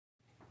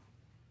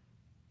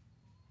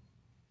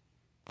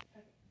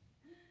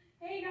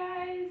Hey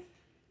guys!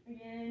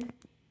 Again,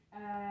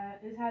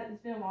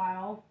 it's been a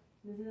while.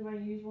 This is my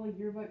usual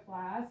yearbook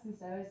class, and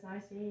so it's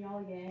nice seeing y'all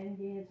again,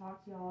 getting to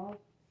talk to y'all.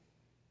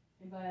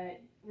 But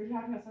we're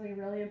talking about something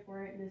really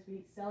important this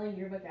week, selling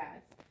yearbook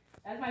ads.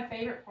 That's my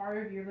favorite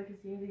part of yearbook, is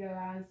getting to go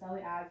out and sell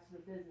the ads to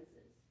the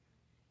businesses.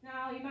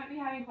 Now, you might be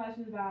having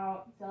questions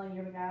about selling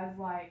yearbook ads,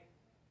 like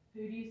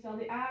who do you sell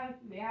the ads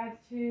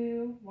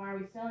to, why are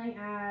we selling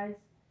ads,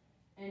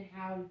 and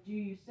how do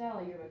you sell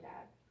a yearbook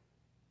ad?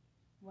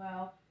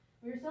 Well,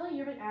 we were selling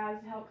yearbook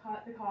ads to help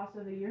cut the cost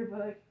of the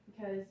yearbook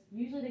because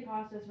usually they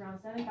cost us around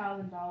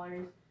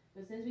 $7,000,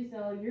 but since we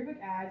sell yearbook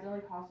ads, it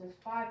only costs us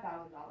 $5,000,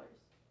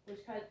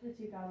 which cuts the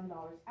 $2,000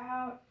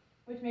 out,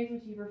 which makes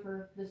them cheaper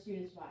for the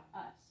students to buy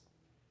us.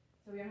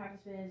 So we don't have to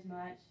spend as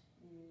much,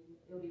 and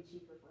it'll be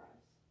cheaper for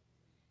us.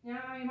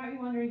 Now, you might be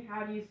wondering,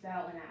 how do you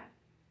sell an ad?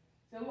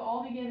 So we'll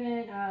all be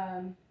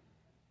given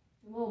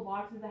little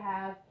boxes that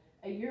have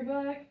a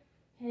yearbook,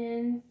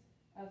 pins,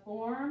 a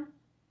form,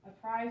 a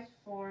price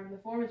form. The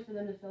form is for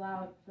them to fill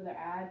out for their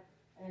ad,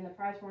 and the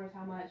price form is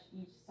how much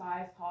each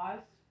size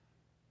costs.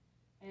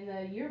 And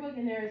the yearbook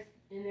in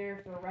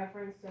there for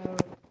reference, so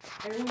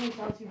everyone in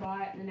Celtics who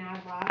bought an ad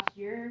last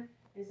year,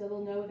 and so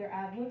they'll know what their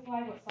ad looked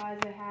like, what size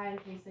it had, in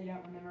case they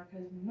don't remember,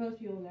 because most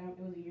people don't. It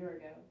was a year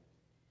ago.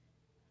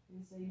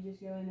 And so you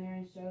just go in there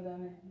and show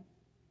them and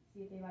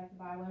see if they like to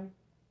buy one.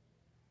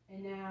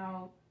 And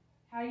now,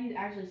 how do you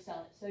actually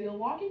sell it? So you'll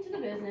walk into the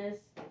business,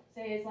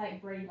 say it's like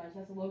Brady Bunch,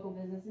 that's a local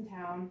business in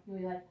town. You'll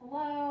be like,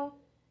 hello,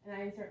 and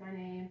I insert my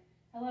name.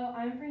 Hello,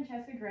 I'm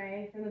Francesca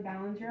Gray from the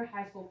Ballinger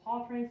High School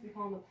Paw Prints. We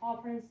call them the Paw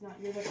Prints, not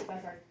yearbook,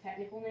 that's our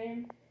technical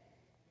name.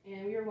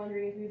 And we were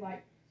wondering if you'd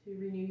like to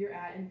renew your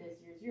ad in this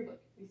year's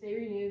yearbook. We say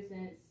renew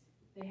since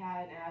they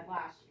had an ad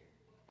last year.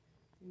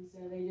 And so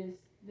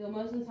they'll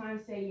most of the time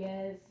say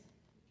yes.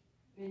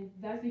 And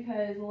that's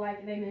because,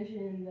 like they mentioned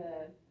in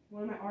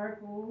one of my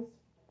articles,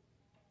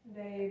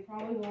 they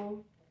probably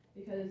will,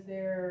 because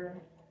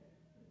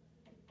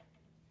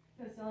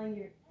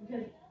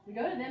we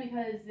go to them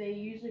because they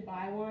usually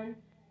buy one,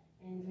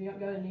 and we don't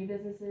go to new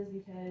businesses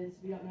because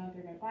we don't know if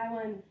they're going to buy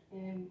one,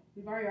 and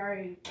we've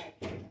already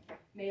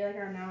made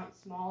our amount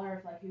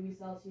smaller of who we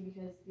sell to,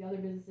 because the other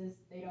businesses,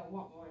 they don't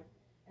want one.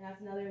 And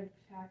that's another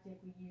tactic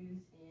we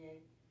use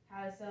in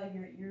how to sell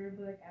your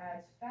yearbook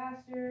ads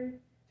faster,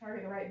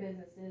 target the right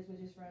businesses, which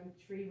is from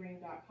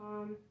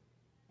treering.com.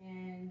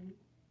 And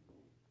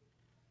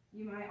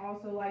you might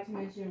also like to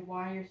mention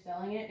why you're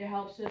selling it. It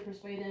helps to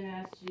persuade them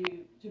as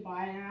to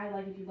buy an ad.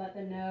 Like if you let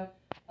them know,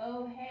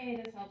 oh, hey,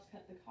 this helps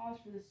cut the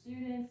cost for the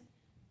students,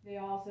 they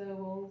also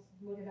will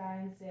look at that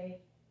and say,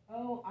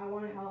 oh, I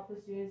want to help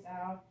the students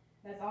out.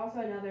 That's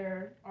also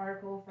another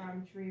article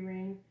from Tree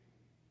Ring,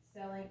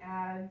 selling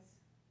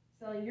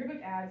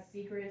yearbook ads,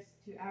 secrets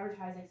to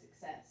advertising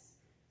success.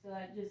 So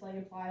that just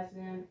implies to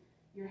them,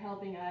 you're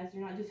helping us.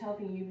 You're not just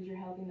helping you, but you're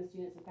helping the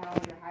students at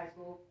Ballinger High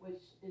School,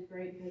 which is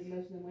great because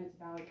most of them went to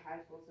Ballinger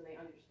High School, so they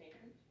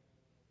understand.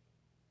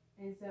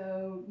 And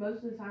so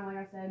most of the time, like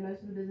I said,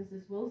 most of the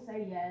businesses will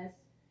say yes.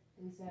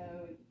 And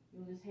so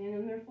you'll just hand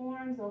them their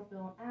forms, they'll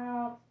fill them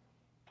out,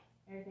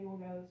 everything will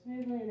go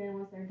smoothly, and then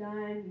once they're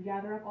done, you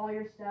gather up all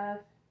your stuff,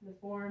 the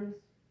forms,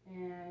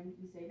 and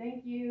you say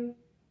thank you.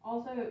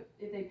 Also,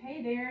 if they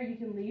pay there, you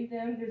can leave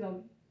them. There's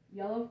a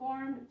yellow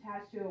form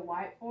attached to a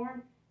white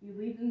form. You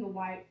leave them the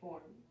white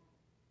form.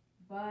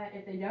 But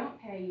if they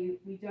don't pay you,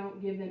 we don't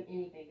give them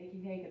anything. They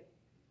can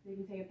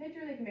take a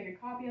picture, they can make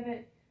a copy of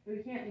it, but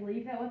we can't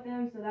leave that with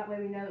them, so that way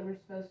we know that we're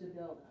supposed to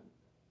bill them.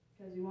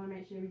 Because we want to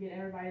make sure we get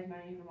everybody's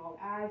money from all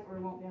the ads, or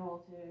we won't be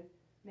able to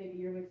make the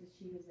yearbooks as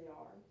cheap as they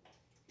are.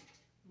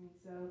 And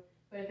so,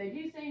 but if they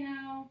do say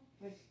no,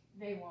 which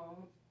they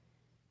won't,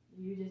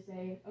 you just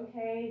say,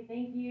 okay,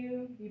 thank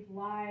you, be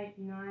polite,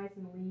 be nice,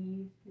 and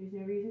leave. There's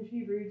no reason to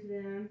be rude to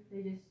them.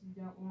 They just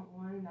don't want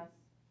one.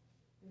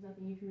 There's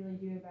nothing you can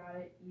really do about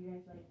it. Even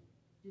if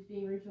just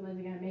being rude to them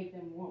isn't gonna make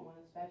them want one,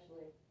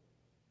 especially.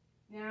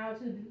 Now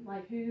to who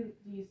do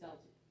you sell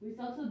to? We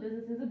sell to the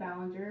businesses of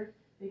Ballinger,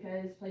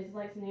 because places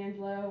like San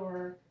Angelo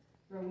or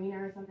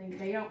Rowena or something,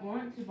 they don't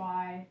want to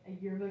buy a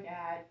yearbook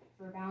ad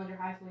for Ballinger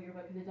High School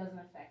yearbook because it doesn't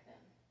affect them.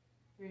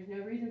 There's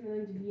no reason for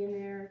them to be in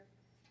there,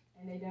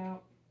 and they don't.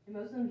 And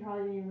most of them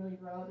probably didn't really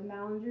grow up in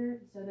Ballinger,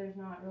 so there's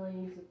not really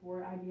any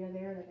support idea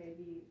there that they'd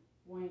be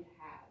wanting to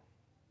have.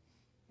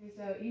 And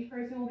so each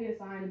person will be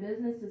assigned a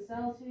business to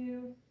sell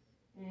to,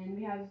 and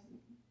we have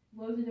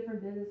loads of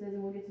different businesses,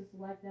 and we'll get to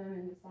select them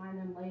and assign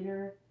them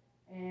later.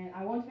 And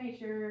I want to make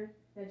sure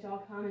that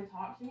y'all come and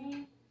talk to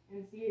me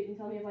and see and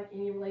tell me if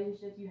any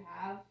relationships you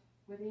have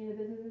with any of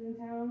the businesses in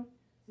town.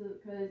 So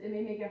because it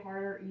may make it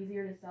harder or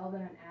easier to sell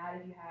them an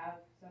ad if you have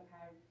some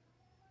kind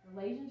of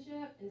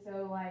relationship. And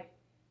so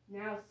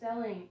now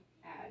selling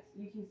ads,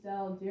 you can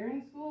sell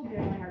during school,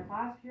 during our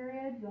class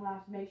period. You'll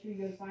have to make sure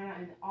you go sign out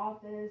in the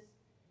office,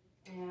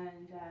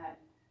 and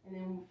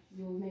then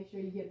you'll make sure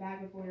you get back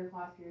before your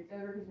class period's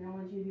over, because we don't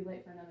want you to be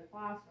late for another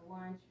class or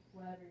lunch,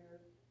 whatever your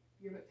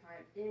yearbook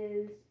time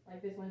is.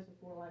 This one's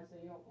before lunch, so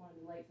you don't want to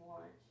be late to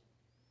lunch.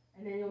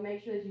 And then you'll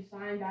make sure that you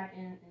sign back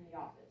in the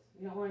office.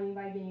 we don't want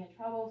anybody getting in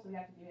trouble, so we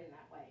have to do it in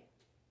that way.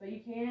 But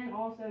you can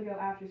also go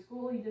after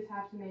school. You just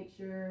have to make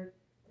sure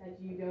that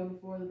you go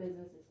before the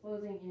business is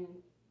closing and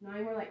not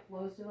anywhere like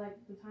close to like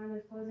the time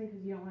it's closing,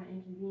 because you don't want to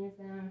inconvenience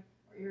them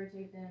or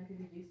irritate them,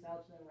 because we do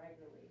sell to them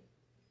regularly,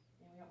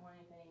 and we don't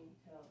want anything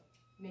to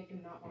make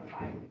them not want to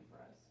buy food for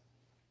us.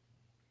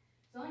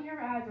 Selling your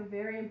ads are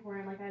very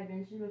important. Like I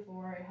mentioned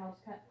before, it helps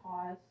cut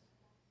costs,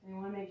 and we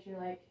want to make sure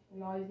like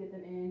we always get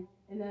them in.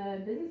 And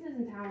the businesses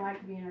in town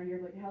like to be in our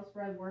yearbook. It helps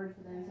spread word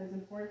for them, so it's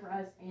important for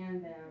us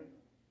and them.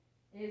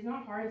 It is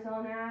not hard to sell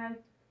an ad.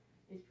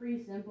 It's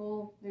pretty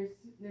simple. There's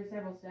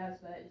several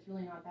steps, but it's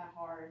really not that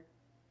hard.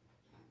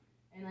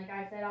 And like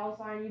I said, I'll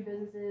sign you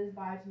businesses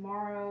by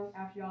tomorrow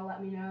after y'all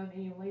let me know of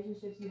any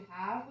relationships you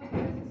have with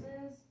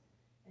businesses.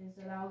 And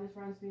so that'll just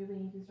run smoothly,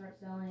 and you can start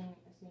selling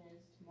as soon as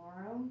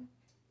tomorrow.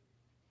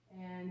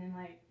 And then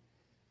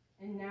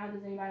and now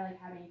does anybody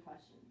have any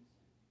questions?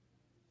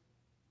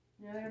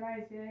 No,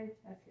 everybody's good?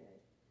 That's good.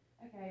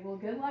 Okay, well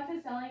good luck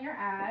to selling your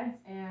ads,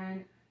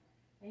 and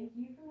thank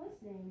you for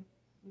listening.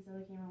 And so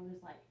the camera will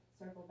just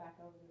circle back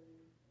over the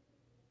room.